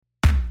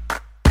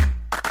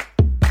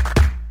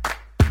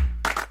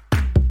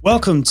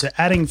Welcome to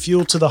Adding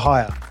Fuel to the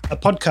Hire, a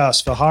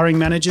podcast for hiring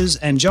managers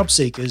and job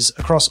seekers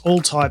across all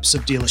types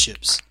of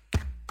dealerships.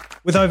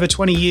 With over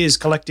 20 years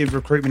collective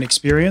recruitment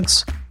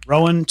experience,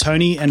 Rowan,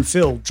 Tony and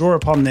Phil draw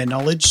upon their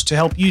knowledge to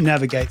help you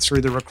navigate through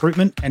the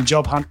recruitment and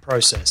job hunt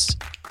process.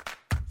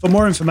 For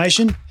more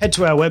information, head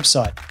to our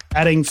website,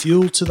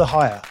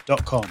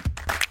 addingfueltothehire.com.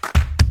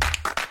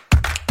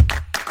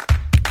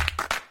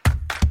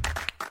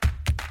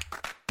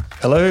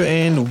 Hello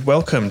and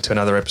welcome to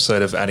another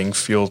episode of Adding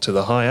Fuel to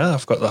the Hire.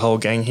 I've got the whole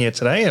gang here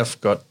today. I've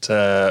got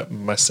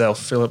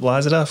myself, Philip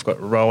Lysader. I've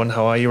got Rowan.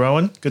 How are you,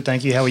 Rowan? Good,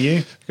 thank you. How are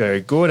you?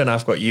 Very good. And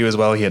I've got you as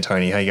well here,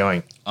 Tony. How are you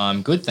going?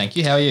 I'm good, thank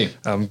you. How are you?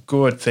 I'm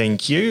good,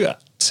 thank you.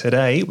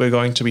 Today, we're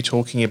going to be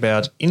talking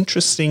about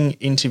interesting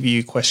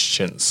interview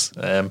questions.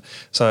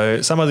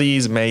 So some of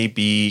these may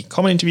be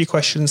common interview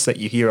questions that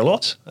you hear a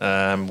lot,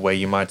 where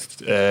you might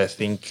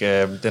think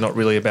they're not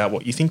really about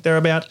what you think they're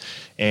about.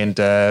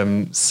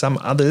 And some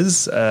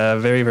others are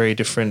very, very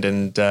different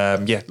and, a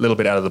little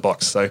bit out of the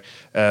box. So,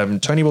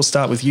 Tony, we'll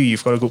start with you.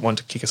 You've got a good one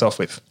to kick us off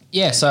with.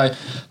 Yeah, so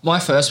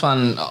my first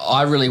one,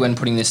 I really, when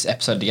putting this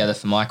episode together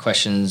for my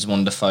questions,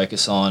 wanted to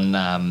focus on,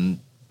 I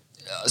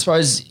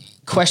suppose,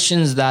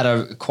 questions that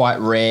are quite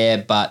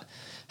rare but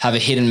have a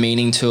hidden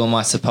meaning to them,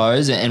 I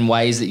suppose, and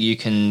ways that you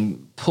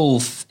can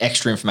pull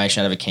extra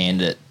information out of a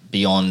candidate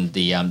beyond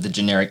the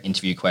generic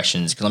interview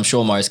questions, because I'm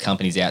sure most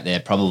companies out there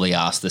probably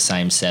ask the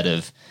same set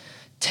of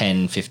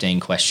 10, 15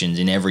 questions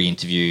in every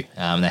interview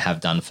they have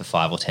done for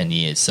 5 or 10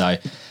 years. So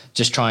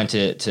just trying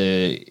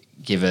to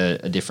give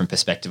a different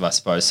perspective, I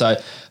suppose. So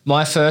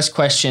my first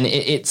question,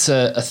 it's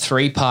a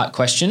 3-part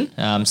question.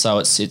 So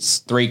it's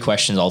 3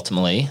 questions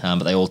ultimately,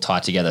 but they all tie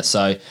together.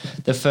 So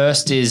the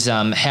first is,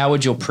 how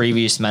would your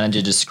previous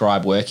manager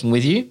describe working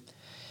with you?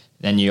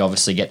 Then you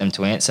obviously get them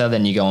to answer.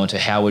 Then you go on to,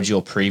 how would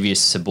your previous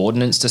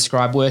subordinates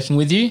describe working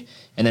with you?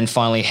 And then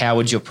finally, how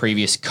would your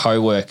previous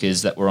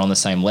co-workers that were on the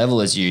same level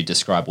as you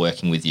describe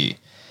working with you?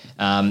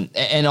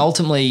 And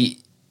ultimately,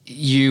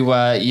 you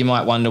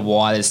might wonder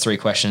why there's 3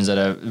 questions that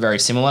are very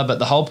similar, but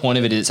the whole point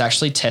of it is it's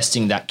actually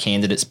testing that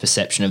candidate's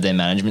perception of their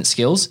management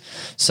skills.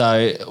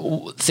 So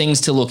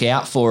things to look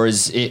out for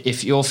is,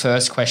 if your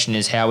first question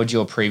is, how would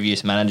your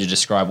previous manager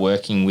describe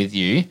working with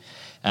you?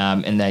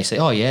 And they say,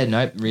 oh, yeah,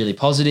 no, really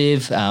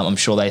positive. I'm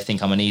sure they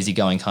think I'm an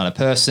easygoing kind of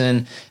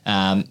person.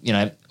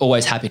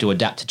 Always happy to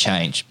adapt to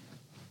change.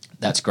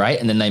 That's great.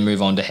 And then they move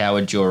on to, how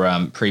would your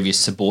previous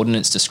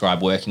subordinates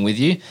describe working with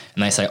you?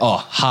 And they say, oh,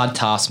 hard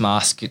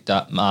taskmaster,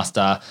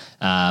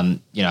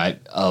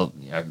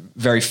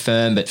 very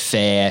firm but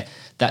fair,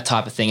 that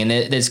type of thing. And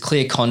there's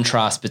clear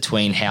contrast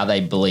between how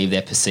they believe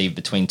they're perceived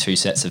between 2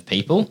 sets of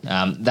people.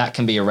 That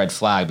can be a red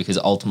flag, because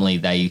ultimately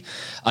they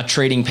are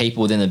treating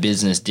people within the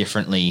business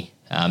differently,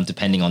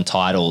 depending on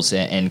titles,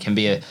 and can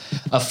be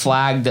a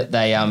flag that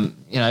they,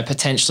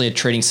 potentially are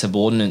treating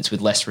subordinates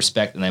with less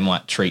respect than they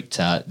might treat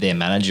their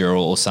manager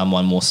or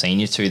someone more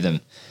senior to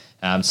them.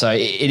 So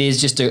it is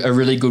just a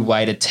really good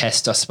way to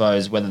test, I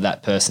suppose, whether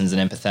that person's an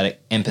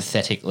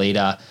empathetic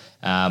leader,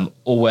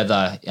 or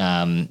whether,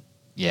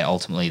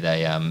 ultimately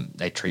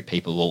they treat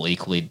people all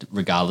equally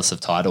regardless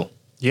of title.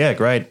 Yeah,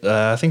 great.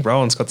 I think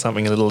Rowan's got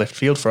something a little left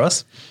field for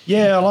us.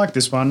 Yeah, I like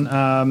this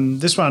one.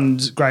 This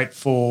one's great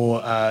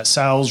for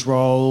sales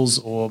roles,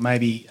 or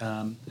maybe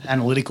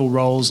analytical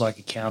roles like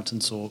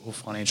accountants or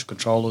financial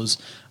controllers.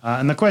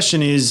 And the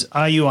question is,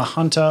 are you a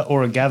hunter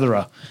or a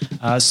gatherer?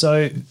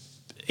 So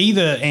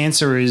either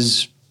answer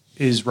is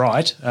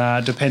right,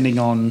 depending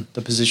on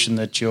the position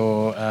that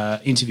you're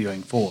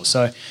interviewing for.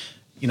 So,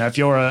 if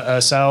you're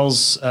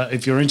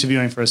if you're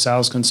interviewing for a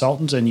sales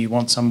consultant and you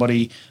want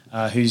somebody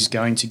who's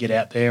going to get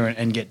out there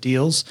and get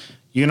deals,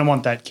 you're going to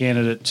want that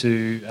candidate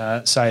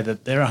to say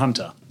that they're a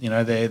hunter.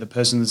 They're the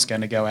person that's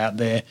going to go out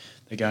there.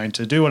 They're going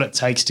to do what it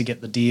takes to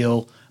get the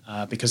deal,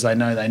 because they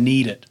know they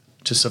need it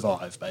to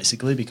survive,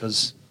 basically,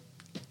 because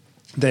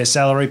their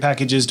salary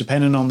package is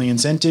dependent on the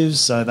incentives,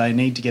 so they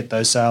need to get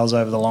those sales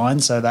over the line.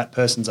 So that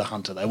person's a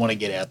hunter. They want to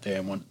get out there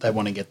and they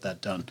want to get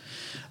that done.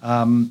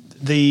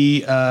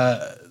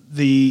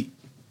 The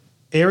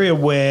area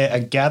where a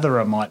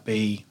gatherer might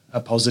be a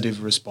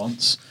positive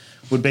response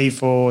would be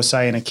for,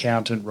 say, an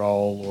accountant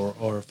role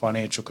or a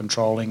financial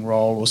controlling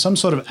role or some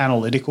sort of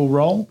analytical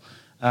role.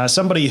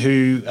 Somebody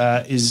who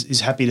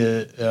is happy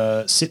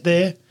to sit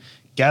there,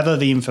 gather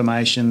the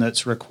information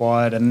that's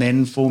required, and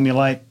then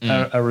formulate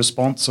a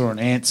response or an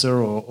answer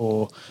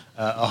or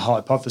a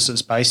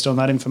hypothesis based on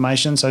that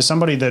information. So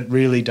somebody that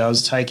really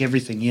does take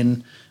everything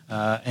in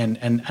and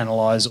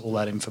analyse all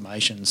that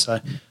information.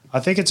 So I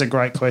think it's a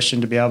great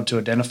question to be able to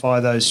identify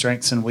those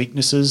strengths and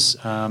weaknesses.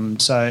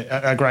 So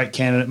a great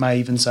candidate may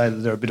even say that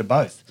they're a bit of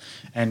both,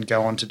 and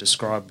go on to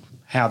describe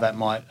how that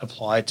might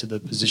apply to the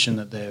position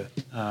that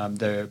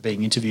they're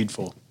being interviewed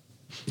for.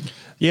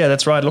 Yeah,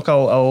 that's right. Look,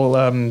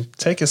 I'll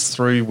take us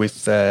through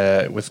with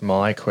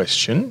my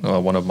question, or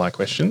one of my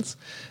questions,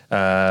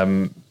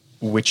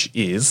 which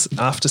is,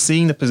 after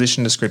seeing the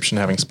position description,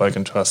 having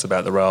spoken to us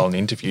about the role in the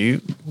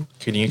interview,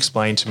 can you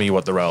explain to me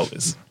what the role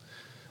is?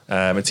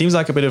 It seems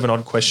like a bit of an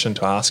odd question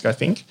to ask, I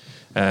think,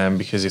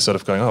 because you're sort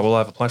of going, oh, well,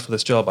 I've applied for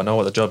this job. I know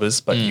what the job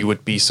is, but you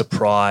would be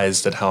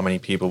surprised at how many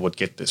people would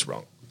get this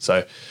wrong.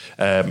 So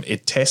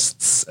it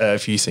tests a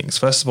few things.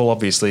 First of all,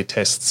 obviously, it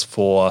tests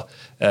for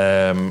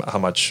how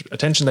much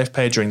attention they've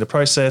paid during the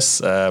process,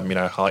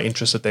 how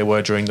interested they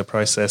were during the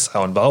process,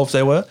 how involved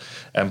they were,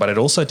 but it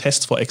also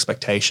tests for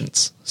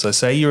expectations. So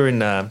say you're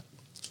in,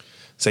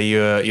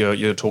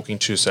 you're talking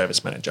to a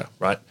service manager,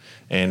 right?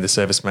 And the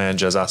service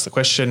manager has asked the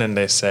question, and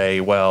they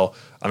say, well,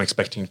 I'm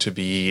expecting to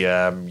be,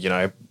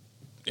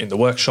 in the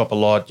workshop a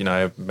lot,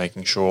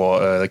 making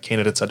sure the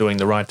candidates are doing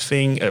the right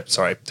thing.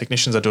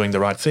 Technicians are doing the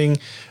right thing,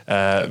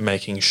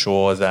 making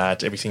sure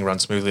that everything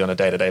runs smoothly on a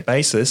day-to-day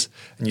basis.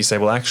 And you say,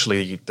 well,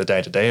 actually, the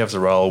day-to-day of the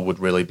role would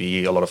really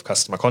be a lot of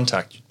customer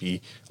contact. You'd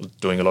be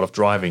doing a lot of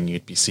driving.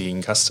 You'd be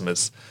seeing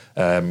customers.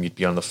 You'd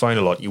be on the phone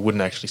a lot. You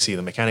wouldn't actually see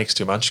the mechanics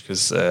too much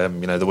because,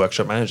 the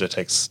workshop manager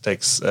takes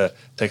a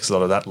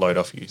lot of that load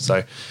off you.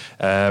 So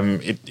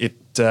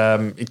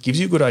it gives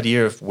you a good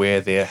idea of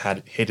where their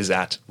head is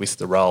at with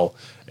the role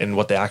and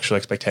what their actual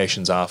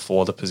expectations are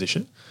for the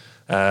position.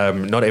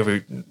 Not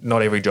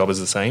every job is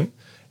the same,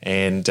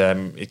 and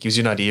it gives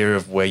you an idea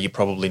of where you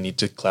probably need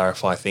to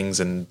clarify things.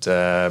 And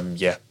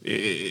this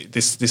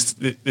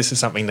is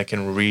something that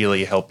can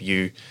really help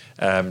you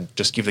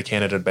just give the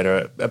candidate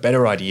a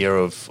better idea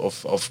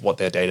of what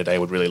their day-to-day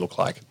would really look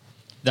like.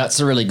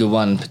 That's a really good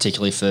one,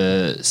 particularly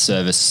for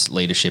service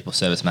leadership or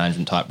service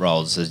management type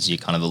roles, as you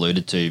kind of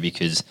alluded to,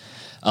 because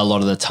a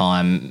lot of the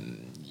time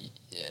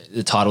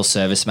the title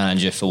service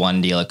manager for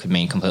one dealer could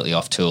mean completely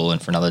off tool,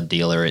 and for another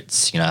dealer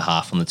it's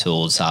half on the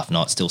tools, half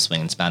not, still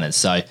swinging spanners.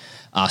 So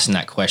asking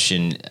that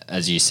question,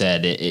 as you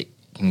said, it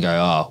can go,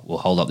 oh, well,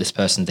 hold up, this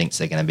person thinks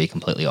they're going to be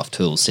completely off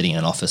tools, sitting in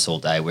an office all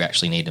day. We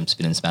actually need them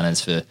spinning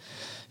spanners for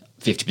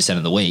 50%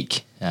 of the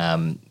week.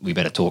 We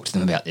better talk to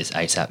them about this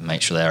ASAP and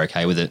make sure they're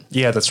okay with it.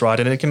 Yeah, that's right.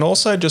 And it can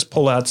also just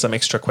pull out some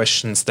extra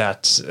questions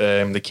that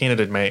the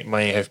candidate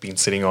may have been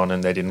sitting on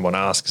and they didn't want to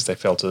ask because they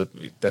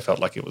felt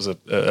like it was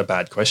a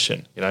bad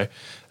question. They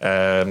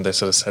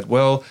sort of said,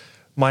 well,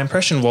 my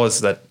impression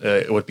was that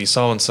it would be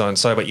so and so and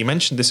so, but you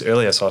mentioned this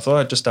earlier, so I thought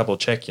I'd just double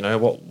check.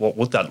 What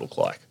would that look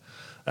like?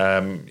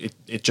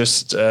 It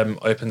just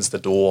opens the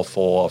door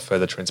for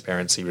further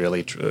transparency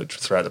really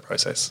throughout the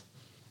process.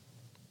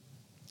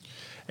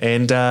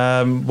 And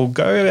we'll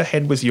go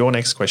ahead with your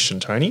next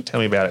question, Tony. Tell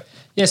me about it.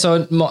 Yeah, so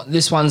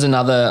this one's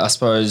another, I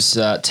suppose,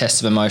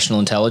 test of emotional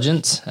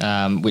intelligence,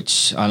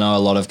 which I know a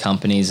lot of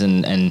companies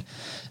and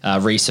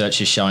research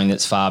is showing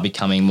that's far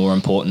becoming more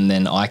important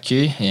than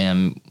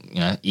IQ.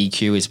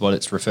 EQ is what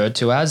it's referred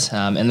to as.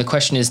 And the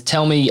question is,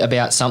 tell me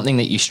about something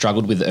that you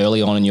struggled with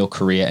early on in your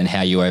career and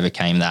how you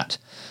overcame that.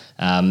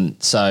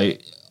 So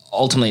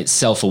ultimately it's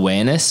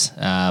self-awareness.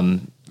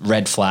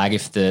 Red flag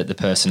if the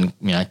person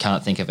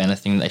can't think of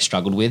anything that they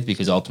struggled with,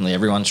 because ultimately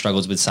everyone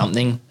struggles with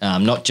something,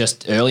 not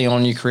just early on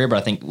in your career, but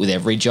I think with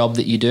every job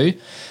that you do.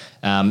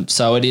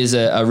 So it is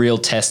a real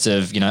test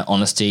of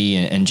honesty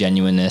and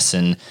genuineness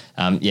and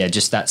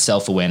just that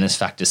self-awareness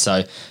factor.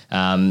 So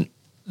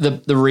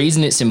the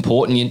reason it's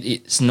important,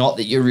 it's not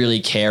that you really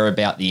care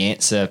about the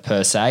answer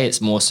per se. It's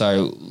more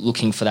so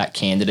looking for that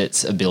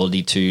candidate's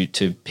ability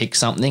to pick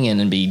something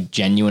and be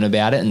genuine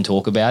about it and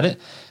talk about it.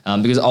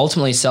 Because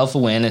ultimately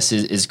self-awareness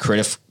is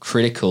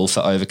critical for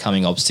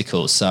overcoming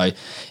obstacles. So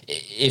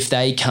if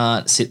they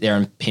can't sit there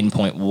and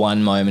pinpoint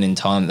one moment in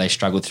time that they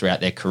struggled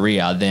throughout their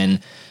career, then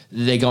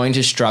they're going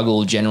to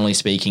struggle, generally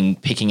speaking,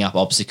 picking up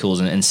obstacles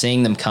and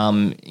seeing them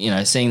come,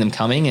 seeing them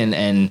coming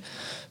and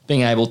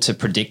being able to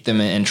predict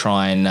them and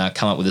try and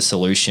come up with a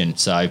solution.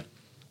 So,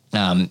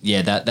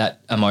 that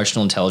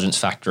emotional intelligence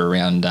factor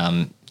around,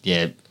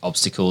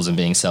 obstacles and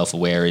being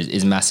self-aware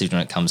is massive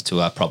when it comes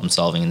to problem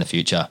solving in the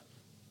future.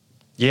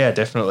 Yeah,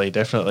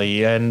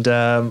 definitely. And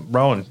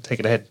Rowan, take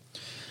it ahead.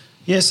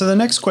 Yeah, so the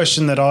next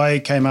question that I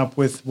came up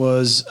with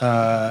was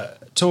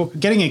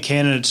getting a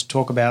candidate to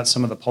talk about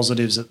some of the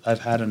positives that they've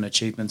had and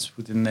achievements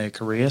within their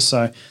career.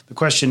 So the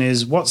question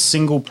is, what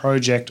single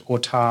project or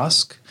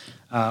task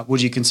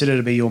would you consider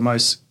to be your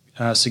most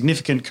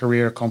significant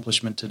career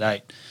accomplishment to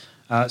date?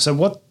 So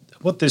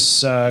what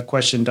this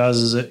question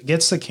does is it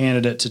gets the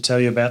candidate to tell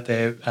you about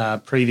their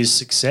previous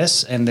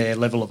success and their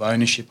level of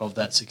ownership of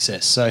that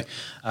success. So,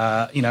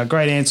 a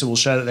great answer will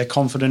show that they're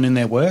confident in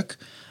their work,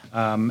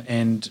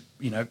 and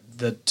they're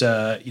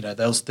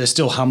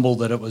still humble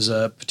that it was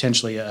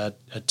potentially a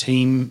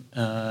team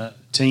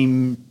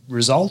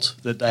result,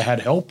 that they had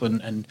help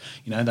and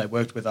they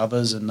worked with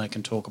others, and they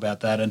can talk about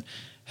that and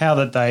how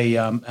that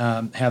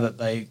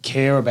they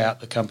care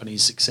about the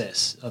company's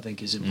success, I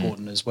think, is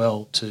important as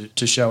well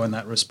to show in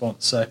that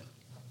response. So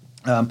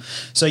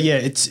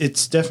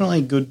it's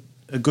definitely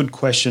a good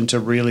question to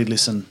really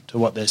listen to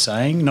what they're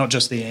saying, not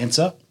just the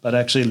answer, but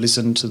actually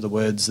listen to the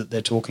words that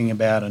they're talking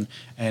about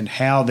and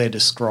how they're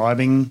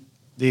describing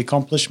the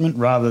accomplishment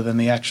rather than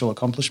the actual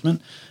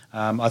accomplishment.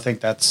 I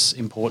think that's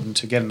important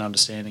to get an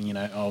understanding.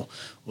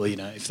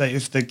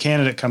 If the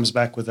candidate comes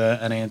back with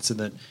an answer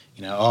that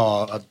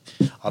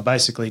I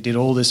basically did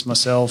all this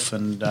myself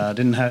and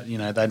didn't have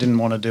they didn't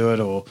want to do it,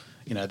 or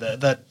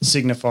that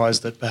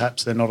signifies that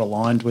perhaps they're not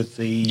aligned with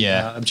the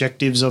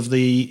objectives of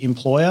the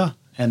employer,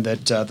 and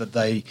that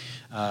they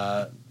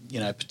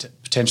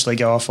potentially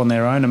go off on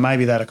their own, and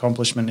maybe that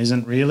accomplishment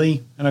isn't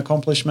really an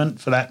accomplishment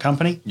for that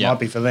company. Might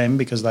be for them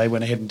because they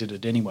went ahead and did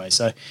it anyway.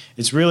 So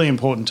it's really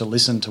important to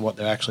listen to what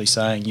they're actually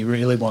saying. You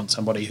really want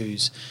somebody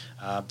who's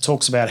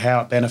talks about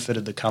how it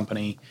benefited the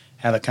company,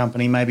 how the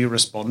company maybe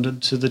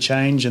responded to the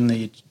change and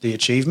the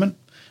achievement,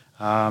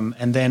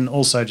 and then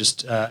also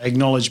just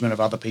acknowledgement of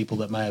other people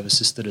that may have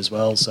assisted as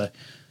well. So,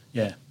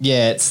 yeah.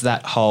 Yeah, it's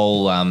that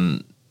whole...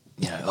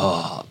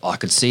 I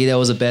could see there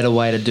was a better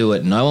way to do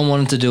it. No one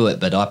wanted to do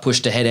it, but I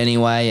pushed ahead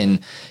anyway, and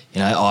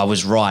I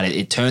was right.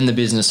 It turned the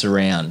business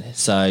around.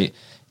 So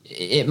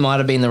it might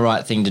have been the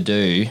right thing to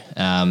do.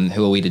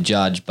 Who are we to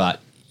judge? But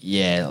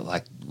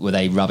were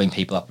they rubbing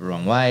people up the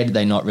wrong way? Did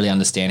they not really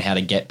understand how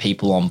to get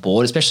people on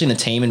board, especially in a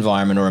team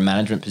environment or a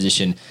management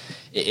position?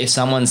 If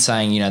someone's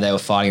saying they were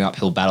fighting an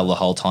uphill battle the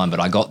whole time, but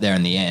I got there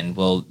in the end,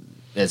 well,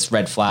 there's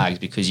red flags,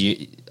 because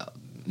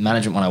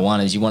Management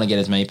 101 is you want to get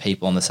as many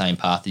people on the same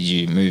path as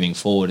you, moving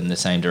forward in the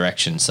same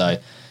direction. So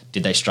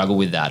did they struggle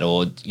with that?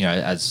 Or,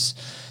 as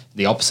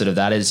the opposite of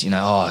that is,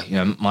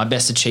 my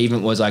best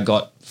achievement was I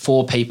got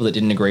 4 people that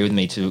didn't agree with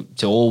me to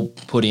all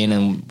put in,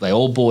 and they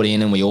all bought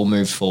in, and we all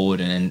moved forward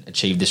and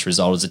achieved this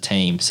result as a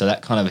team. So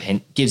that kind of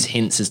gives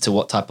hints as to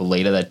what type of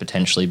leader they'd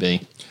potentially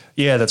be.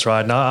 Yeah, that's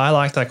right. No, I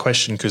like that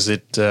question because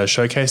it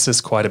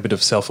showcases quite a bit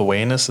of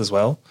self-awareness as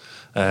well.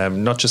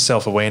 Not just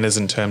self-awareness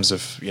in terms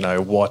of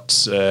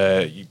what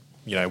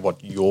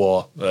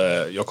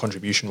your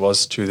contribution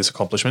was to this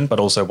accomplishment, but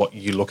also what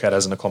you look at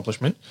as an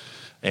accomplishment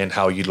and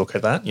how you look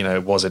at that.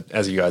 Was it,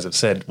 as you guys have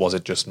said, was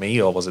it just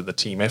me, or was it the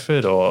team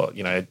effort? Or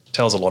it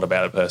tells a lot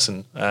about a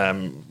person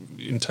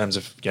in terms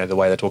of the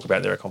way they talk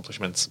about their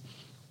accomplishments.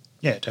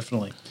 Yeah,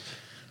 definitely.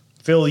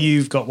 Phil,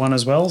 you've got one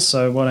as well,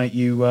 so why don't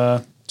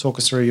you talk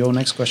us through your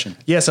next question?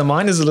 Yeah, so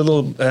mine is a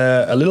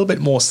little bit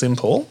more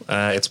simple.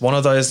 It's one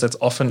of those that's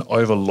often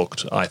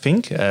overlooked, I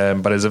think,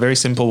 but it's a very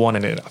simple one,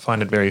 and I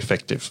find it very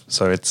effective.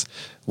 So it's,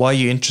 why are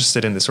you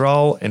interested in this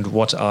role, and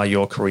what are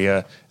your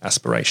career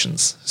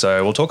aspirations?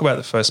 So we'll talk about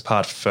the first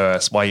part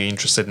first, why are you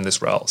interested in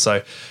this role?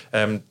 So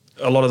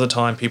a lot of the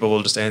time people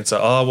will just answer,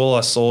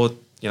 I saw,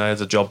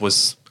 the job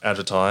was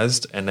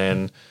advertised, and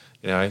then,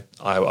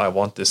 I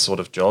want this sort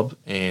of job,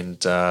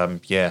 and so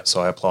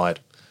I applied.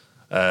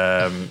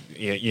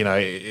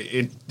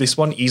 This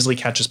one easily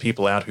catches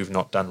people out who've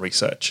not done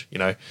research.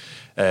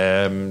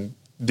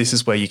 This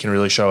is where you can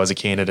really show as a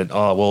candidate,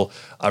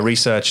 I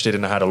researched it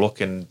and I had a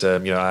look, and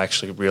I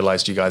actually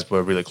realized you guys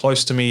were really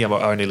close to me.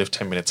 I only live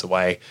 10 minutes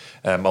away.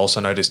 I also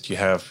noticed you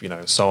have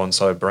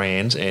so-and-so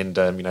brand, and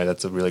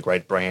that's a really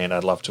great brand.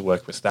 I'd love to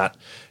work with that.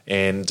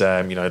 And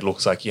it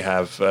looks like you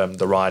have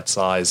the right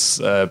size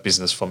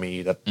business for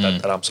me that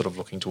I'm sort of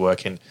looking to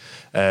work in.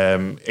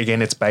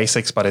 Again, it's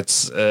basics, but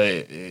it's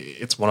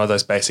one of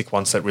those basic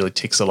ones that really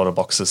ticks a lot of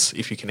boxes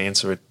if you can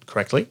answer it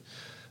correctly.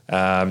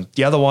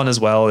 The other one as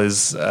well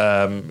is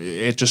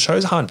it just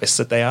shows how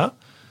invested they are.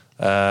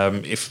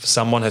 If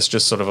someone has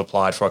just sort of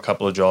applied for a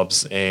couple of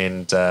jobs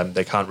and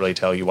they can't really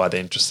tell you why they're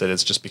interested,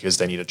 it's just because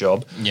they need a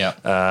job. Yeah.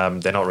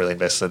 They're not really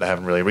invested. They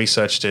haven't really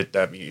researched it.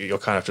 You're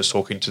kind of just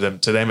talking to them.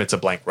 To them, it's a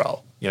blank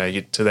role.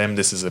 To them,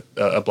 this is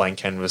a blank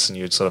canvas, and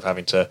you're sort of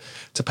having to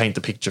paint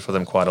the picture for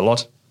them quite a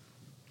lot.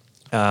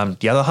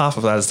 The other half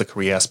of that is the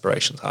career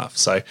aspirations half.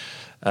 So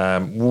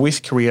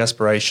with career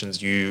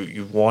aspirations,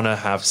 you want to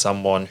have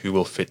someone who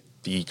will fit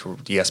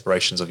the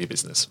aspirations of your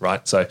business,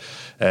 right? So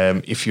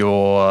if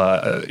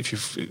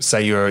you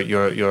say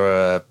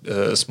you're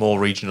a small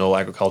regional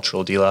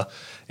agricultural dealer,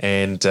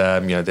 and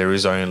there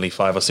is only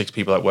 5 or 6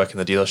 people that work in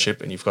the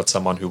dealership, and you've got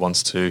someone who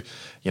wants to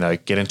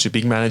get into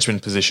big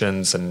management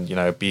positions and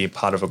be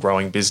part of a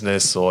growing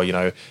business, or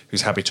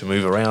who's happy to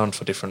move around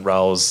for different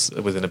roles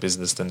within a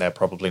business, then they're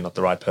probably not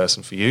the right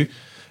person for you.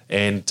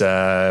 And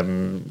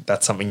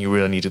that's something you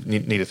really need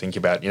to think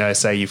about.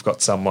 Say you've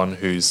got someone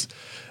who's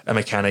a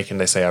mechanic and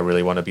they say, I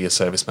really want to be a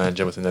service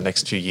manager within the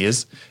next 2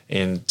 years,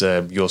 and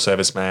your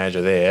service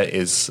manager there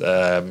is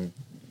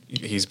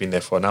he's been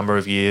there for a number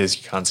of years.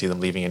 You can't see them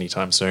leaving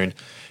anytime soon.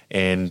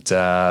 And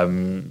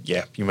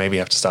you maybe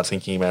have to start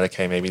thinking about,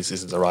 okay, maybe this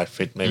isn't the right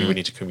fit. Maybe we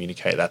need to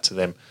communicate that to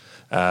them.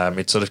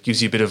 It sort of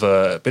gives you a bit of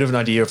an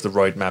idea of the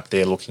roadmap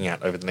they're looking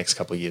at over the next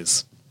couple of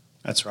years.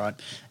 That's right.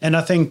 And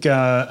I think, and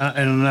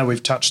I know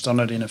we've touched on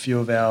it in a few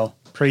of our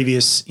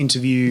previous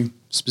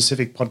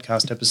interview-specific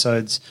podcast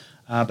episodes,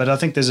 but I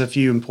think there's a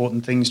few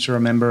important things to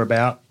remember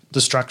about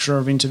the structure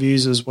of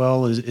interviews as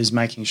well, is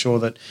making sure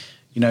that,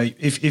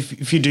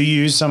 if you do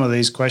use some of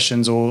these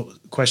questions or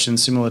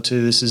questions similar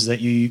to this, is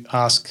that you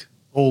ask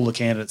all the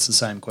candidates the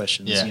same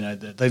questions. Yeah.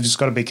 They've just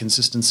got to be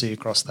consistency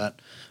across that,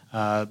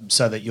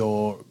 so that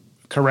you're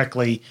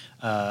correctly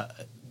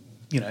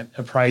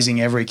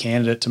appraising every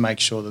candidate to make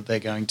sure that they're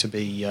going to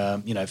be,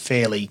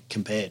 fairly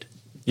compared.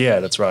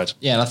 Yeah, that's right.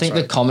 Yeah, and I think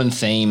the common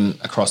theme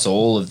across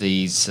all of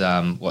these,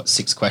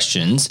 6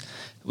 questions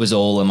was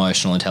all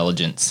emotional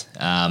intelligence.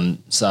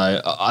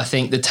 So I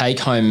think the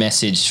take-home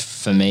message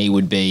for me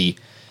would be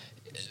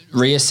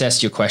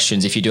reassess your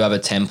questions. If you do have a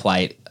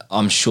template,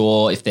 I'm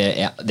sure if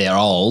they're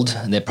old,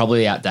 they're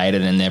probably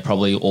outdated and they're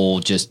probably all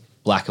just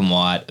black and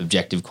white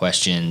objective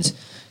questions.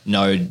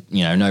 No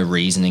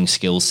reasoning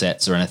skill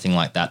sets or anything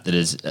like that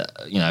is,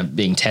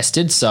 being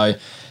tested. So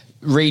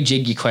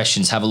rejig your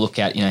questions, have a look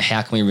at,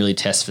 how can we really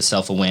test for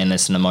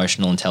self-awareness and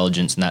emotional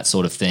intelligence and that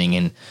sort of thing.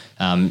 And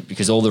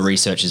because all the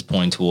research is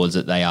pointing towards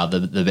that they are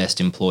the best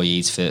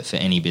employees for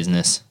any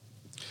business.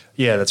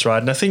 Yeah, that's right.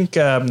 And I think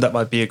that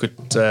might be a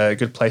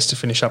good place to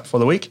finish up for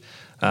the week.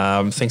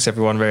 Thanks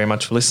everyone very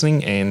much for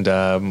listening, and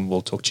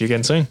we'll talk to you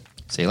again soon.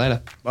 See you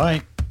later.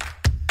 Bye.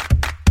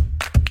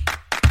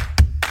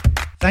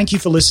 Thank you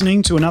for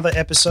listening to another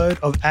episode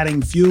of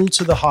Adding Fuel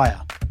to the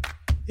Hire.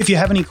 If you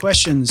have any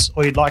questions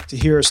or you'd like to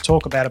hear us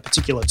talk about a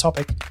particular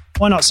topic,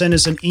 why not send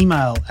us an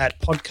email at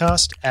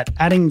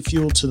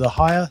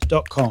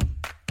podcast@addingfueltothehire.com.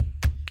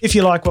 If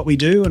you like what we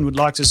do and would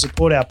like to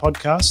support our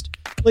podcast,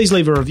 please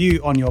leave a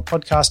review on your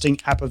podcasting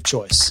app of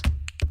choice.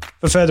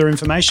 For further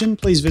information,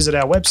 please visit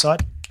our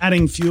website,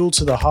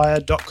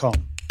 addingfueltothehire.com.